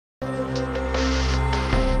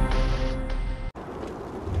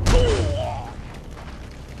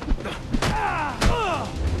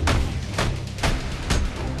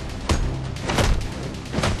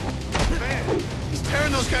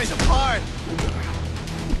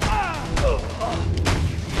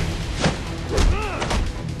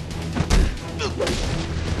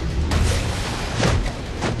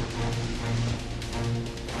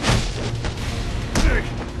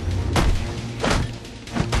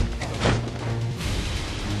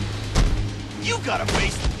you got a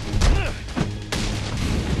base.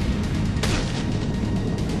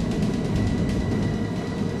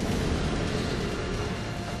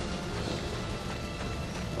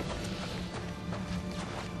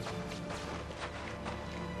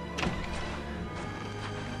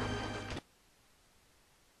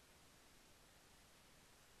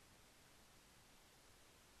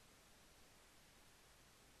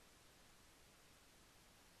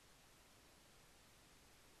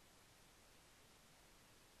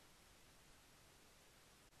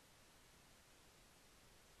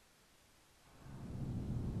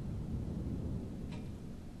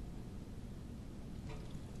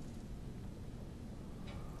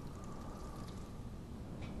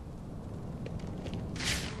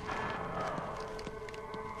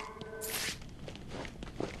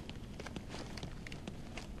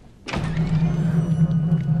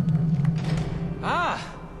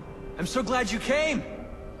 I'm so glad you came.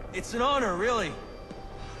 It's an honor, really.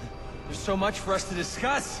 There's so much for us to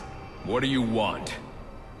discuss. What do you want?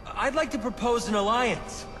 I'd like to propose an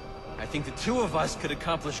alliance. I think the two of us could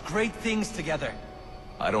accomplish great things together.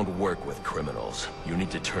 I don't work with criminals. You need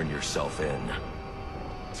to turn yourself in.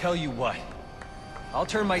 Tell you what. I'll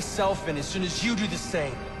turn myself in as soon as you do the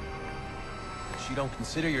same. But you don't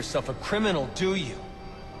consider yourself a criminal, do you?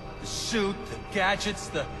 The suit, the gadgets,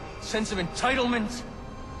 the sense of entitlement.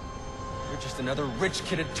 You're just another rich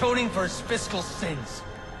kid atoning for his fiscal sins.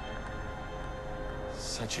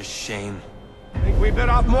 Such a shame. Think we bit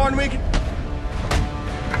off more than we can...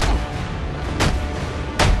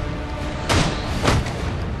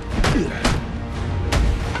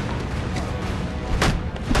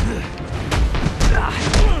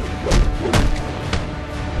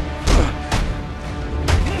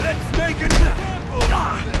 Let's make it simple!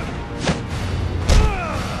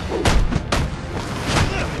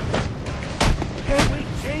 Can't we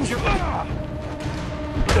change your...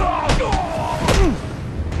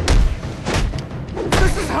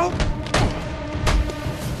 This is how...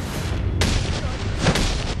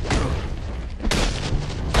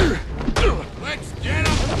 Let's get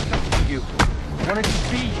him! You. I wanted to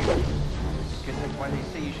be you. Guess that's why they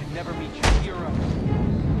say you should never meet your heroes.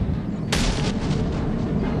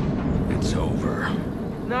 It's over.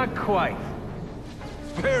 Not quite.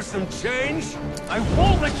 Spare some change? I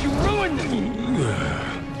won't let you ruin this!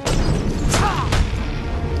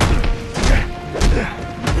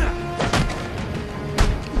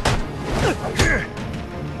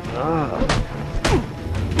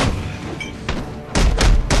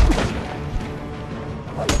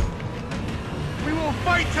 We will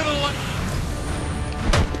fight to the last...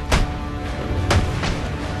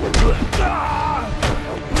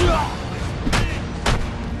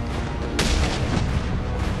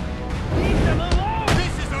 Leave them alone!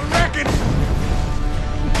 This is a reckoning!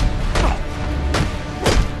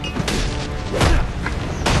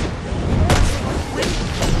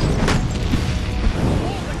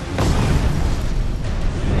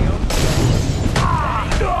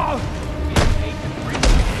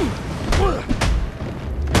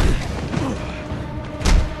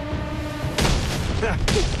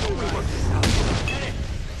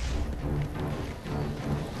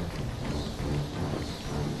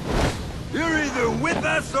 You're either with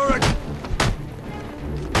us or a...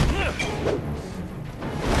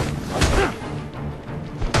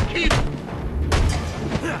 Keep...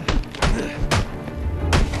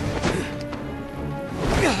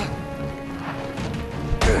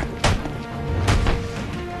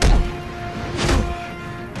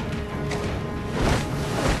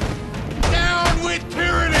 Down with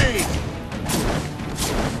tyranny!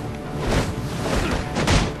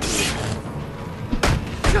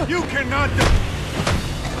 You cannot do...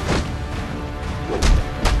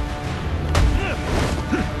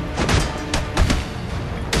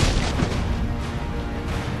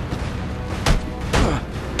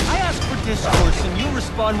 I ask for discourse and you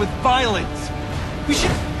respond with violence. We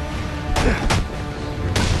should...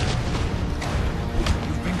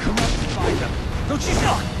 You've been corrupted by them. Don't you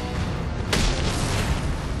know?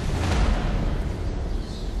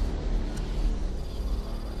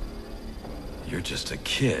 You're just a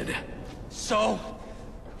kid. So?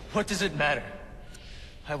 What does it matter?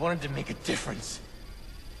 I wanted to make a difference.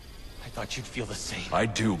 I thought you'd feel the same. I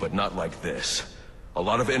do, but not like this. A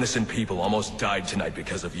lot of innocent people almost died tonight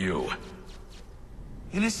because of you.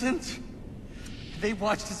 Innocent? They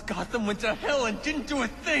watched as Gotham went to hell and didn't do a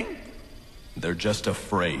thing! They're just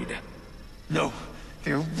afraid. No,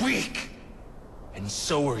 they're weak! And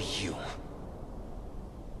so are you.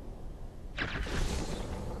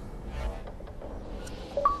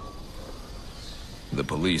 The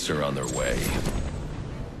police are on their way.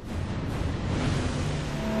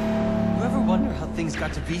 wonder how things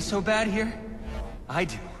got to be so bad here? I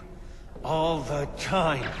do. All the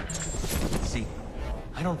time. See,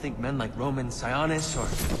 I don't think men like Roman Sionis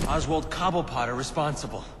or Oswald Cobblepot are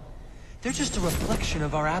responsible. They're just a reflection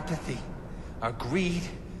of our apathy, our greed,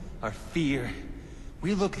 our fear.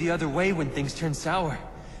 We look the other way when things turn sour,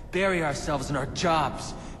 bury ourselves in our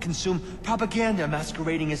jobs, consume propaganda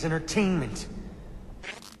masquerading as entertainment.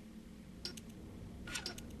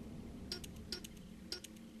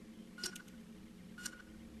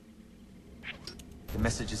 The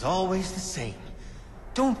message is always the same.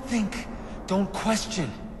 Don't think, don't question.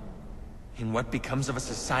 And what becomes of a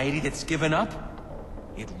society that's given up?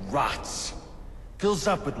 It rots. Fills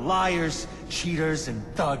up with liars, cheaters, and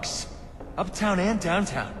thugs. Uptown and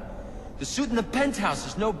downtown. The suit in the penthouse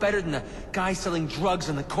is no better than the guy selling drugs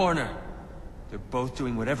on the corner. They're both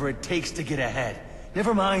doing whatever it takes to get ahead.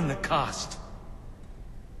 Never mind the cost.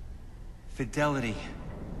 Fidelity.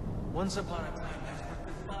 Once upon a time, that's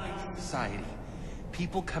what defined society.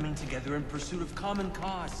 People coming together in pursuit of common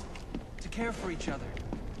cause. To care for each other.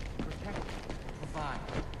 Protect, provide.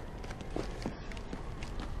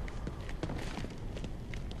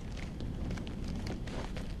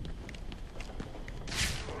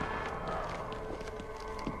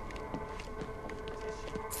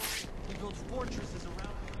 We build fortresses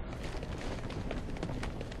around it.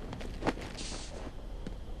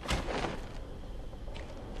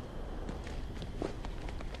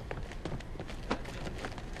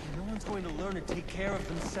 No one's going to learn to take care of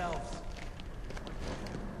themselves.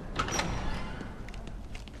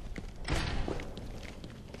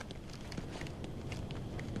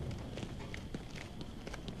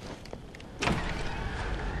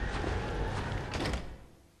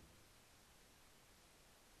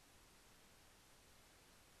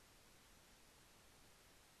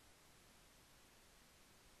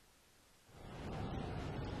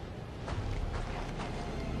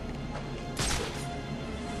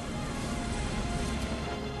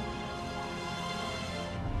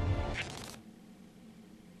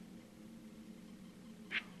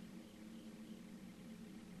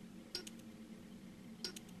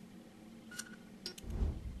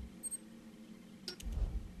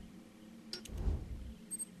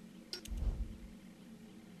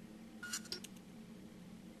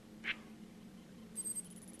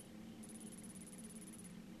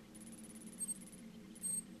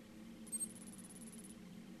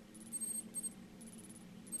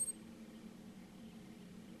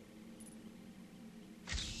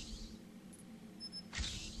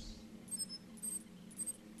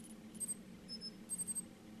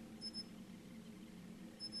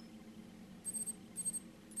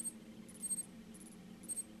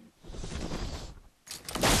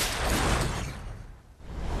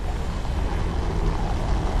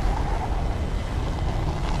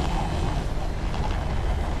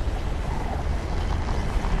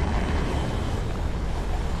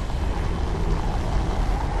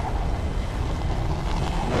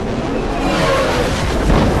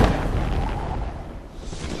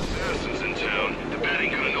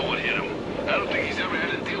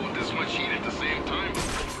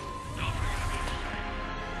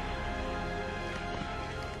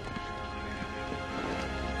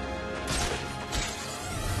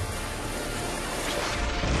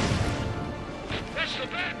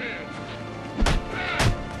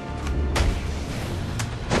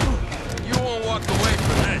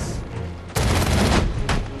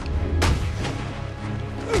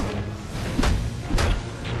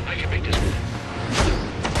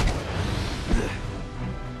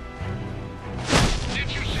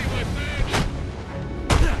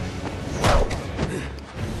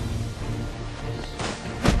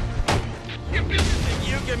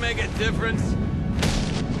 Difference?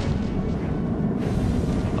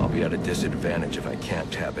 I'll be at a disadvantage if I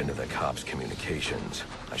can't tap into the cops' communications.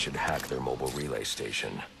 I should hack their mobile relay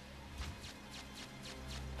station.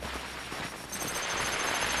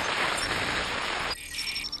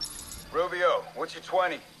 Rubio, what's your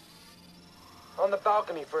 20? On the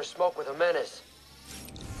balcony for a smoke with a menace.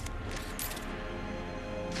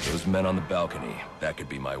 Those men on the balcony, that could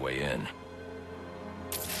be my way in.